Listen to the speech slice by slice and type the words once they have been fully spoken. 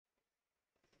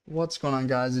What's going on,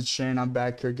 guys? It's Shane. I'm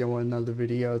back here again with another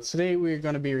video. Today we're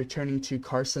going to be returning to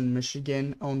Karson,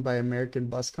 Michigan, owned by American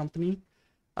Bus Company.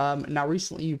 Now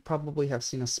recently you probably have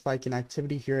seen a spike in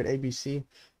activity here at ABC.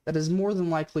 That is more than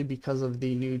likely because of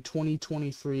the new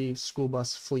 2023 school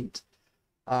bus fleet.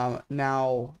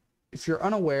 Now, if you're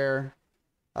unaware,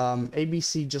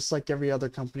 ABC, just like every other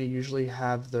company, usually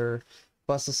have their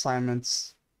bus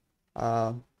assignments,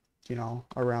 around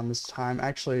this time.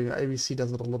 Actually, ABC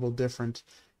does it a little different.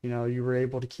 You were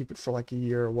able to keep it for like a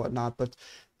year or whatnot, but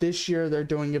this year they're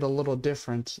doing it a little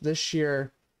different. This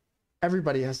year,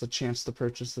 everybody has the chance to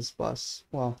purchase this bus.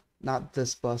 Well, not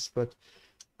this bus, but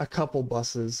a couple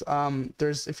buses.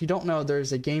 If you don't know,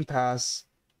 there's a game pass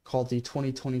called the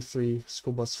 2023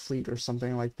 school bus fleet or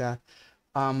something like that.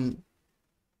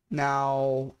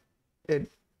 Now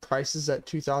it prices at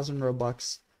 2,000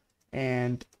 Robux,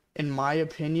 and in my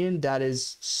opinion, that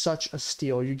is such a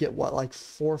steal. You get what, like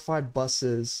 4 or 5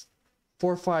 buses,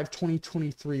 4 or 5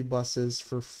 2023 buses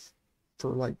for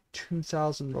like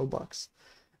 2,000 Robux.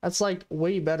 That's like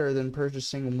way better than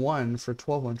purchasing one for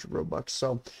 1,200 Robux.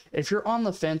 So if you're on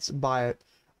the fence, buy it.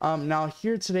 Now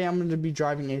here today, I'm going to be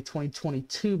driving a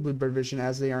 2022 Bluebird Vision,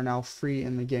 as they are now free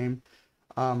in the game.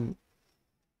 And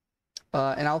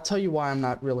I'll tell you why I'm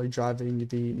not really driving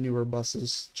the newer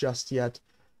buses just yet.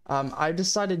 I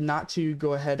decided not to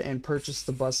go ahead and purchase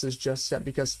the buses just yet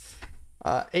because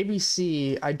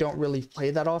ABC, I don't really play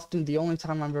that often. The only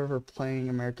time I'm ever playing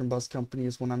American Bus Company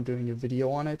is when I'm doing a video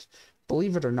on it,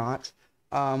 believe it or not.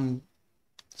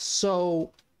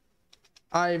 So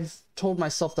I've told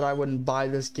myself that I wouldn't buy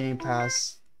this Game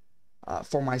Pass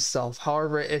for myself.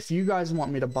 However, if you guys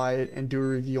want me to buy it and do a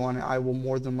review on it, I will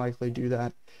more than likely do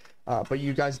that. But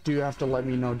you guys do have to let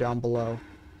me know down below.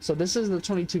 So this is the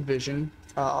 22 Vision.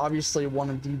 Obviously one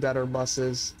of the better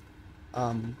buses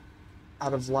out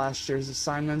of last year's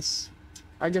assignments.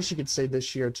 I guess you could say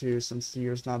this year too, since the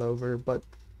year's not over, but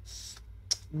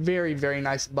very, very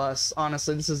nice bus.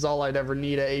 Honestly, this is all I'd ever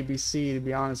need at ABC, to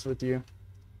be honest with you.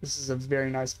 This is a very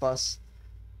nice bus.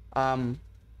 Now,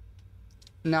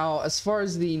 as far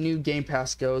as the new Game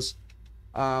Pass goes,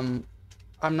 I'm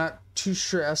not too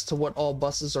sure as to what all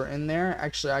buses are in there.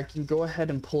 Actually, I can go ahead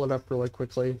and pull it up really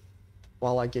quickly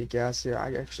while I get gas here.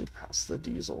 I actually passed the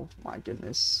diesel. My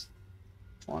goodness.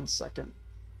 1 second.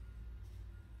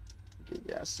 Get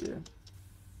gas here.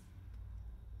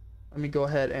 Let me go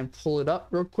ahead and pull it up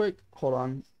real quick. Hold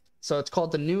on. So it's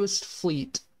called the newest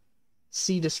fleet.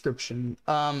 See description.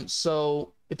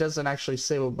 So it doesn't actually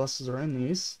say what buses are in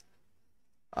these.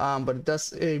 But it does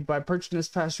say, by purchasing this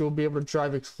pass, you will be able to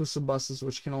drive exclusive buses,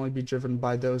 which can only be driven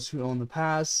by those who own the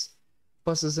pass.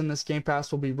 Buses in this Game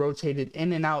Pass will be rotated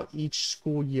in and out each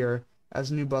school year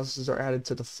as new buses are added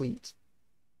to the fleet.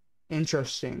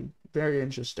 Interesting. Very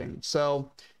interesting.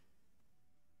 So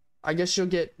I guess you'll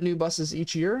get new buses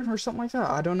each year or something like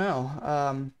that. I don't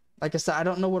know. Like I said, I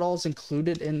don't know what all is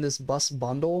included in this bus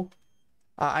bundle.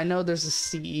 I know there's a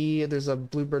CE, there's a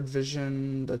Bluebird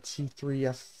Vision, the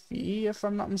T3FE, if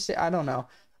I'm not mistaken. I don't know.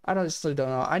 I honestly don't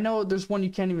know. I know there's one you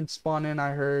can't even spawn in.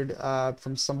 I heard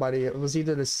from somebody. It was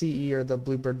either the CE or the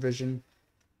Bluebird Vision.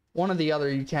 One or the other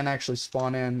you can't actually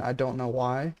spawn in. I don't know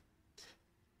why.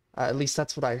 At least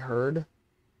that's what I heard.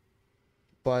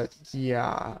 But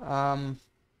yeah.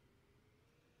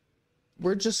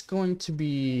 We're just going to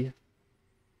be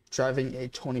driving a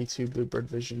 22 Bluebird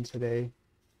Vision today.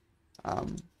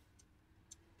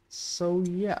 So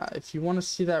yeah, if you want to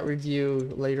see that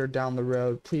review later down the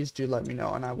road, please do let me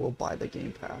know and I will buy the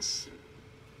Game Pass.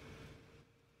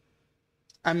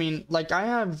 I mean, like, I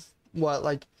have what,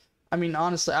 like, I mean,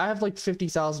 honestly, I have like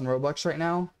 50,000 Robux right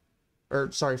now. Or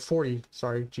sorry, 40.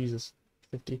 Sorry, Jesus.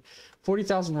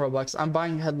 40,000 Robux. I'm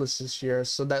buying headless this year,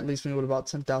 so that leaves me with about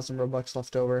 10,000 Robux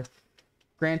left over.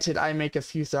 Granted, I make a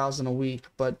few thousand a week,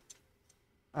 but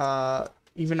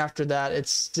even after that,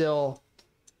 it's still,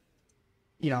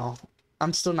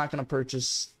 I'm still not going to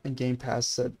purchase a Game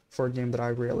Pass for a game that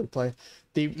I rarely play.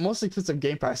 The most expensive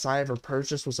Game Pass I ever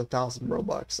purchased was 1,000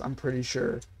 Robux, I'm pretty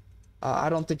sure. I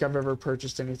don't think I've ever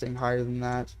purchased anything higher than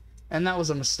that. And that was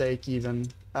a mistake even.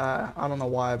 I don't know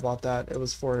why I bought that. It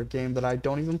was for a game that I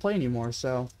don't even play anymore,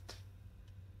 so.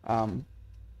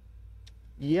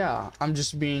 Yeah, I'm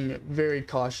just being very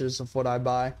cautious of what I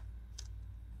buy.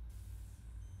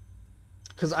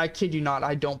 Because I kid you not,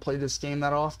 I don't play this game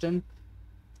that often.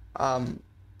 I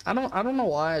don't know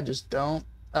why, I just don't.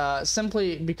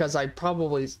 Simply because I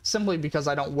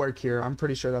don't work here. I'm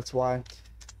pretty sure that's why.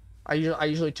 I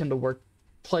usually tend to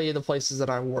play the places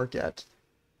that I work at.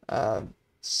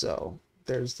 So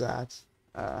there's that.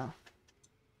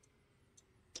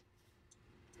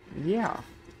 Yeah.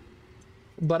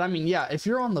 But I mean, yeah, if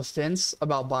you're on the fence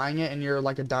about buying it and you're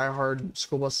like a diehard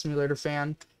School Bus Simulator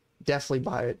fan, definitely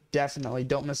buy it. Definitely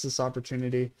don't miss this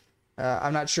opportunity.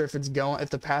 I'm not sure if if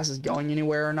the pass is going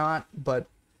anywhere or not, but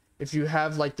if you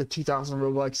have like the 2,000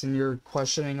 Robux and you're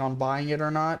questioning on buying it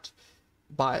or not,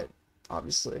 buy it.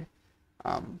 Obviously,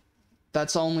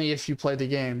 that's only if you play the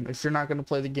game. If you're not going to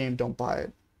play the game, don't buy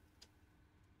it.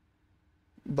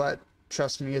 But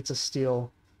trust me, it's a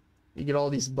steal. You get all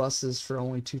these buses for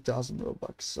only 2,000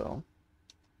 Robux, so.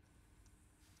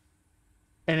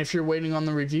 And if you're waiting on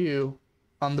the review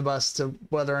on the bus to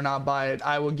whether or not buy it,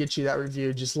 I will get you that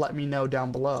review. Just let me know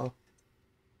down below.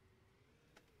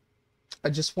 I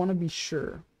just want to be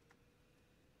sure.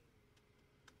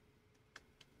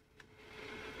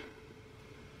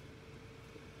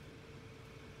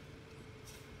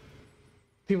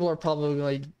 People are probably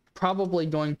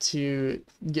going to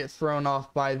get thrown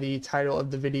off by the title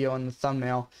of the video and the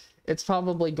thumbnail. It's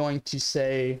probably going to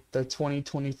say the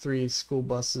 2023 school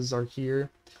buses are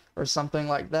here or something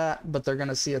like that, but they're going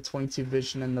to see a 22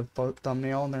 Vision in the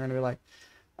thumbnail and they're going to be like,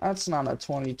 that's not a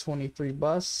 2023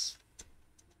 bus.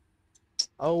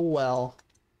 Oh well.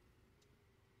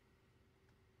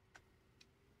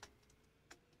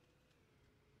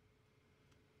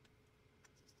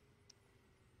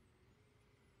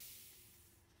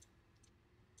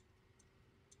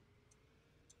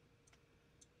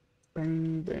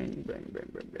 Bang, bang, bang, bang,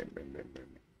 bang, bang, bang, bang, bang.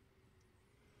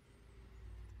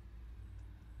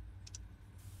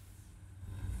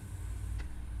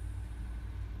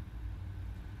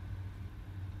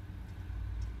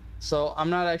 So I'm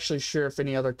not actually sure if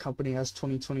any other company has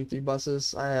 2023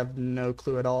 buses. I have no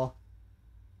clue at all.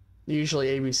 Usually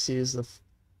ABC is the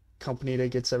company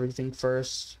that gets everything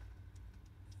first.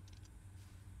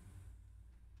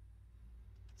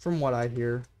 From what I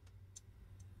hear.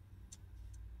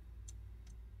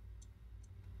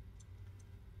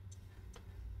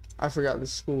 I forgot the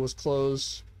school was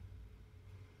closed.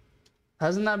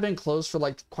 Hasn't that been closed for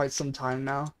like quite some time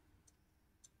now?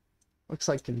 Looks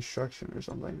like construction or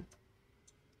something.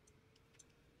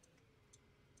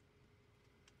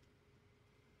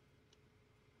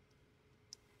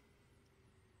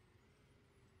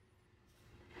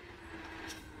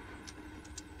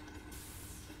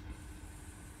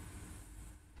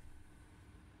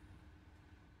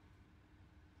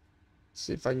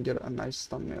 See if I can get a nice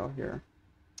thumbnail here.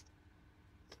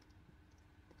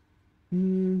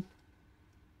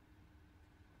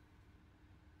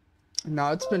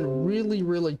 Now it's been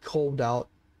really cold out,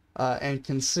 and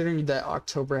considering that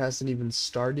October hasn't even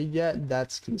started yet,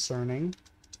 that's concerning.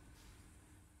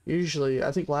 Usually,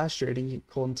 I think last year it didn't get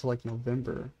cold until like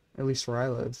November, at least where I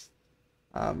live.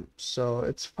 So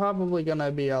it's probably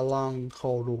gonna be a long,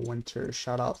 cold winter.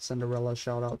 Shout out Cinderella,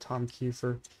 shout out Tom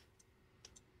Kiefer.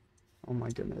 Oh my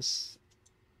goodness.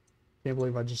 Can't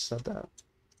believe I just said that.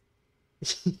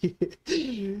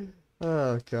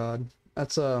 Oh god.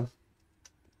 That's a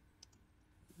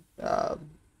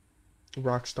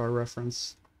Rockstar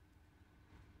reference.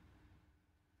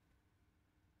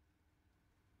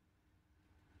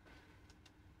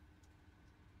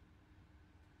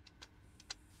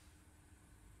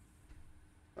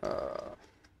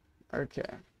 Okay.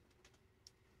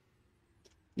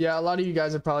 Yeah, a lot of you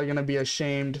guys are probably gonna be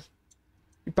ashamed.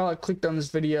 You probably clicked on this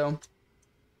video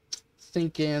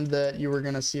thinking that you were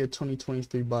gonna see a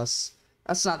 2023 bus.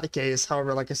 That's not the case.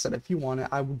 However, like I said, if you want it,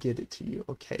 I will get it to you,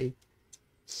 okay?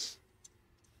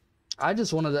 I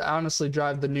just wanted to honestly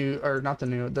drive the new, or not the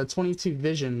new, the 22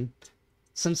 Vision,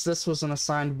 since this was an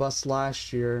assigned bus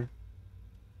last year.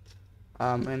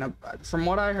 And from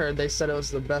what I heard, they said it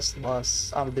was the best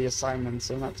bus out of the assignments,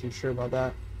 so I'm not too sure about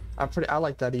that. I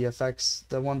like that EFX.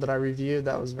 The one that I reviewed,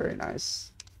 that was very nice.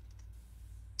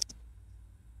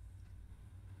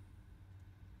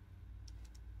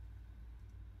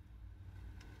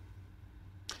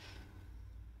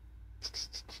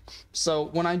 So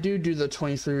when I do the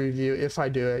 23 review, if I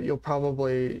do it, you'll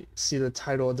probably see the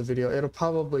title of the video. It'll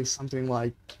probably something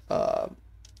like,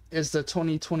 is the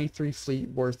 2023 fleet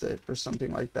worth it, or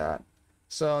something like that.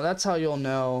 So that's how you'll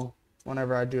know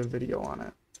whenever I do a video on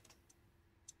it.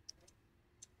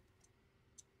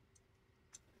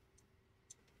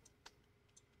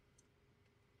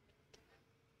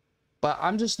 But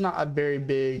I'm just not a very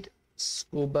big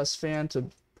school bus fan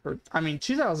I mean,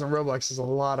 2,000 Robux is a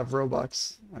lot of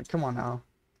Robux. Like, come on now.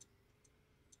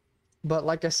 But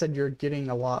like I said, you're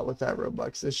getting a lot with that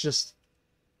Robux. It's just,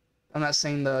 I'm not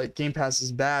saying the Game Pass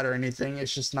is bad or anything.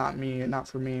 It's just not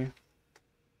for me.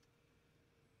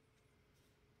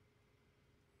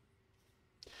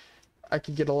 I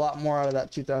could get a lot more out of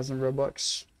that 2,000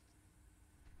 Robux.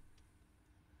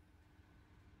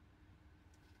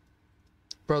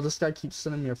 Bro, this guy keeps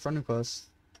sending me a friend request.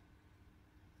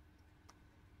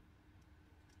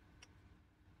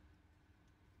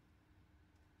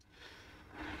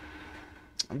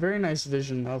 A very nice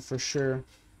vision, though, for sure.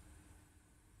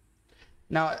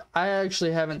 Now, I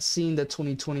actually haven't seen the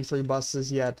 2023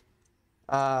 buses yet.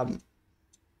 Yeah,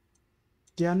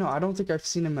 no, I don't think I've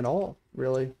seen them at all,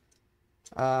 really.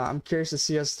 I'm curious to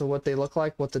see as to what they look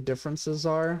like, what the differences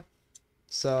are.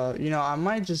 So, you know, I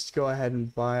might just go ahead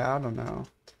and buy, I don't know.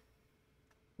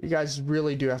 You guys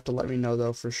really do have to let me know,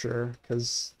 though, for sure.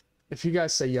 Because if you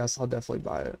guys say yes, I'll definitely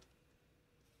buy it.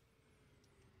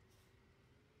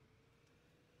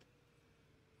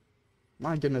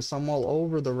 My goodness, I'm all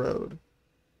over the road.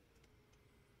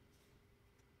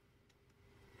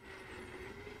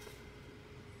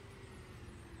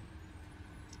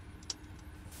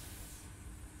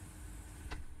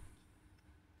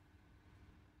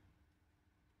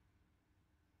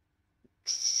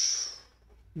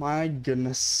 My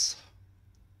goodness.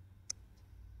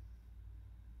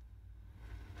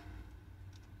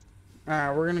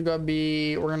 Alright, we're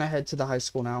gonna head to the high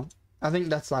school now. I think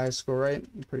that's the high school, right?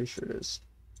 I'm pretty sure it is.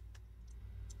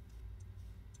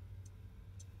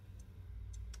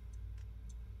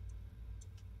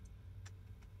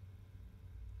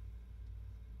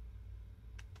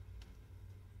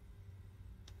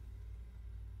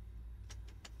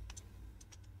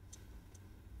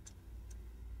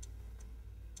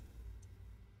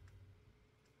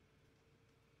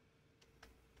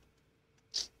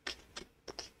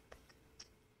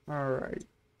 Alright.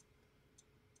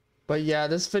 But yeah,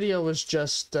 this video was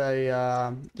just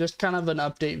a, just kind of an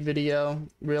update video,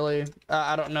 really.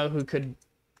 I don't know who could,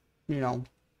 you know,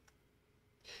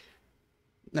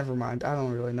 never mind. I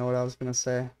don't really know what I was gonna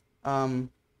say. Well,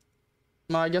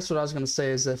 I guess what I was gonna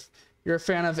say is if you're a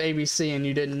fan of ABC and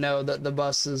you didn't know that the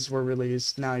buses were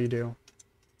released, now you do.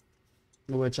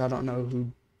 Which I don't know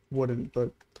who wouldn't,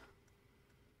 but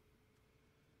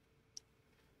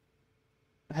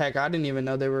heck, I didn't even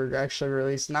know they were actually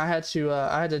released, and I had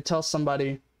to tell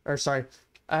somebody, or sorry,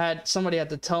 somebody had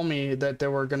to tell me that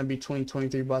there were gonna be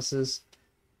 2023 buses,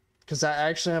 because I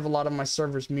actually have a lot of my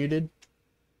servers muted,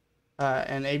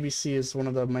 and ABC is one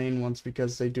of the main ones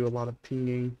because they do a lot of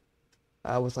pinging,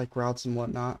 with like routes and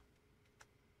whatnot.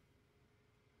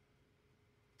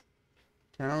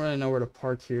 I don't really know where to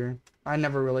park here. I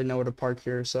never really know where to park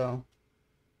here, so.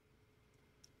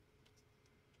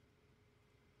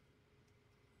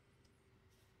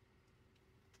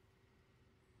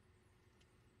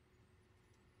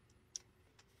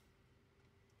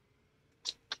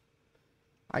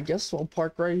 I guess we'll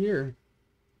park right here.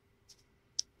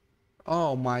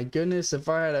 Oh my goodness, if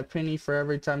I had a penny for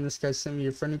every time this guy sent me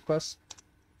a friend request,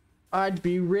 I'd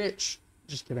be rich.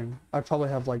 Just kidding. I'd probably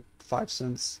have like 5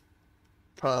 cents.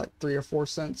 Probably like 3 or 4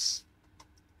 cents.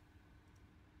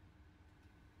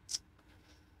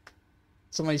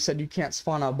 Somebody said you can't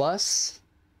spawn a bus.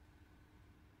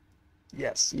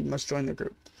 Yes, you must join the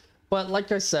group. But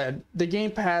like I said, the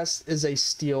Game Pass is a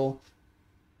steal.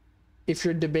 If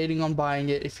you're debating on buying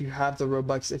it, if you have the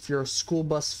Robux, if you're a school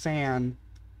bus fan,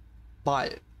 buy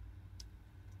it.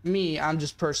 Me, I'm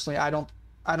just personally, I don't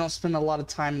spend a lot of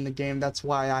time in the game. That's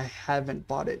why I haven't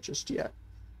bought it just yet.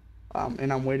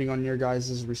 And I'm waiting on your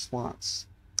guys' response.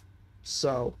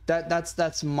 So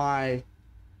that's my,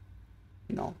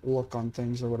 you know, look on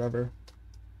things or whatever.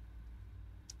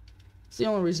 It's the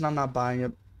only reason I'm not buying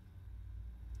it.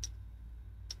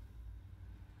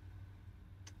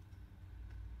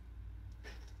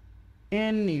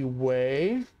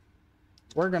 Anyway,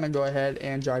 we're gonna go ahead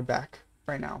and drive back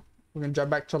right now. We're gonna drive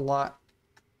back to the lot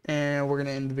and we're gonna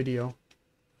end the video.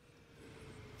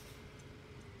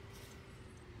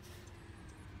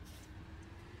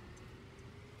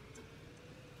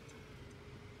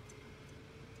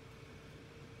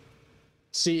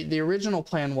 See, the original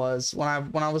plan was when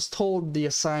I was told the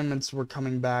assignments were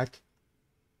coming back,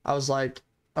 I was like,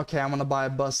 okay, I'm gonna buy a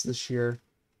bus this year.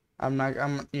 You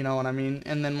know what I mean?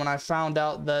 And then when I found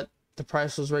out that the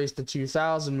price was raised to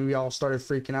 2,000, we all started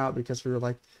freaking out because we were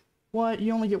like, what?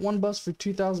 You only get one bus for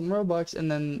 2,000 Robux?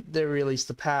 And then they released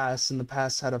the pass, and the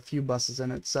pass had a few buses in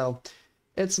it, so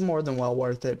it's more than well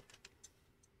worth it.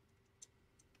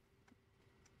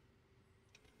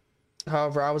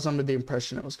 However, I was under the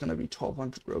impression it was going to be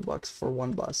 1,200 Robux for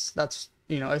one bus. That's,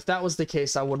 you know, if that was the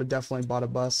case, I would have definitely bought a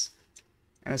bus.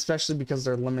 And especially because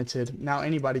they're limited. Now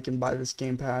anybody can buy this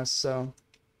Game Pass, so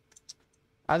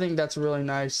I think that's really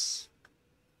nice.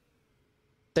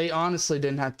 They honestly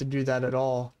didn't have to do that at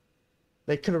all.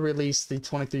 They could have released the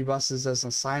 23 buses as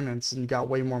assignments and got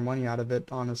way more money out of it,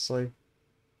 honestly.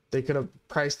 They could have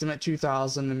priced them at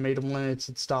 2,000 and made them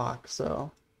limited stock,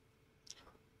 so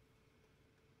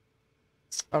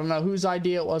I don't know whose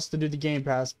idea it was to do the Game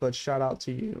Pass, but shout out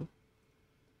to you.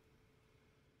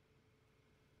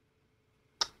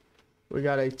 We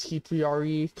got a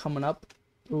T3RE coming up.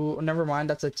 Ooh, never mind.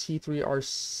 That's a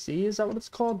T3RC. Is that what it's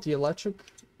called? The electric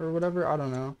or whatever? I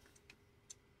don't know.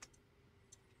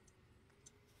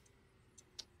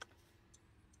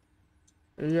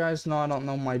 You guys know I don't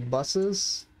know my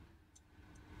buses.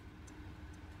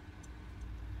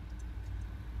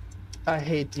 I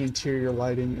hate the interior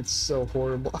lighting. It's so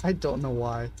horrible. I don't know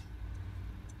why.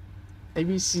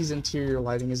 ABC's interior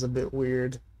lighting is a bit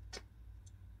weird.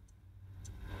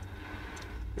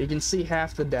 You can see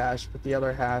half the dash, but the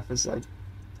other half is like,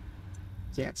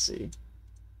 can't see.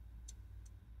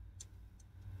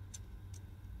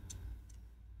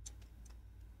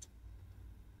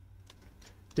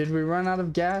 Did we run out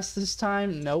of gas this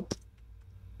time? Nope.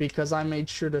 Because I made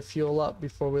sure to fuel up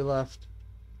before we left.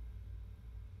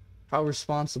 How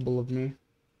responsible of me.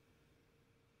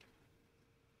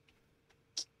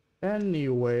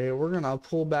 Anyway, we're gonna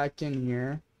pull back in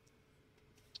here.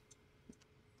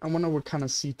 I wonder what kind of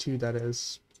C2 that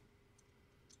is.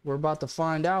 We're about to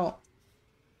find out.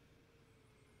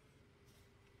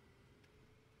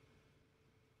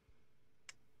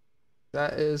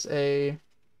 That is a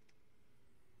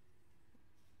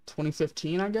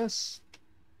 2015, I guess.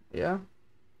 Yeah.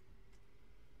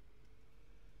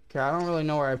 Okay, I don't really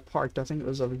know where I parked. I think it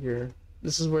was over here.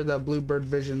 This is where the Bluebird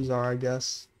Visions are, I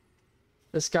guess.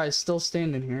 This guy's still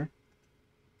standing here.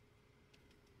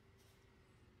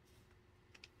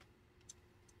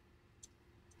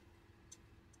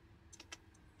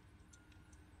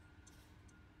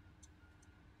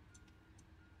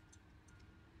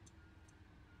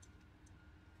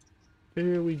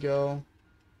 Here we go.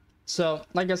 So,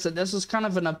 like I said, this is kind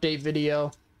of an update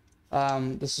video.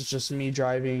 This is just me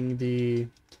driving the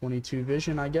 22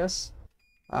 Vision, I guess.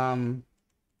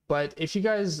 But if you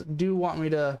guys do want me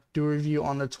to do a review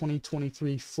on the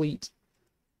 2023 fleet,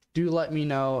 do let me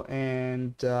know,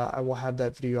 and I will have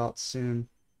that video out soon.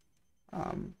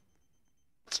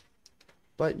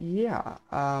 But yeah,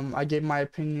 I gave my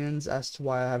opinions as to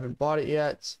why I haven't bought it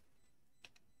yet.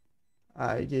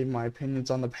 I gave my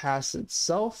opinions on the pass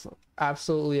itself.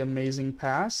 Absolutely amazing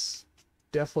pass.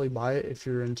 Definitely buy it if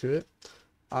you're into it.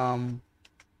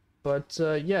 But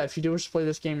yeah, if you do wish to play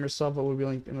this game yourself, it will be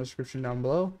linked in the description down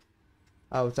below.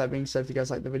 With that being said, if you guys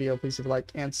like the video, please leave a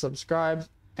like and subscribe.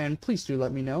 And please do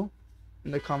let me know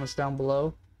in the comments down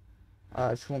below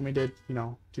if you want me to, you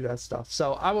know, do that stuff.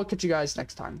 So I will catch you guys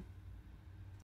next time.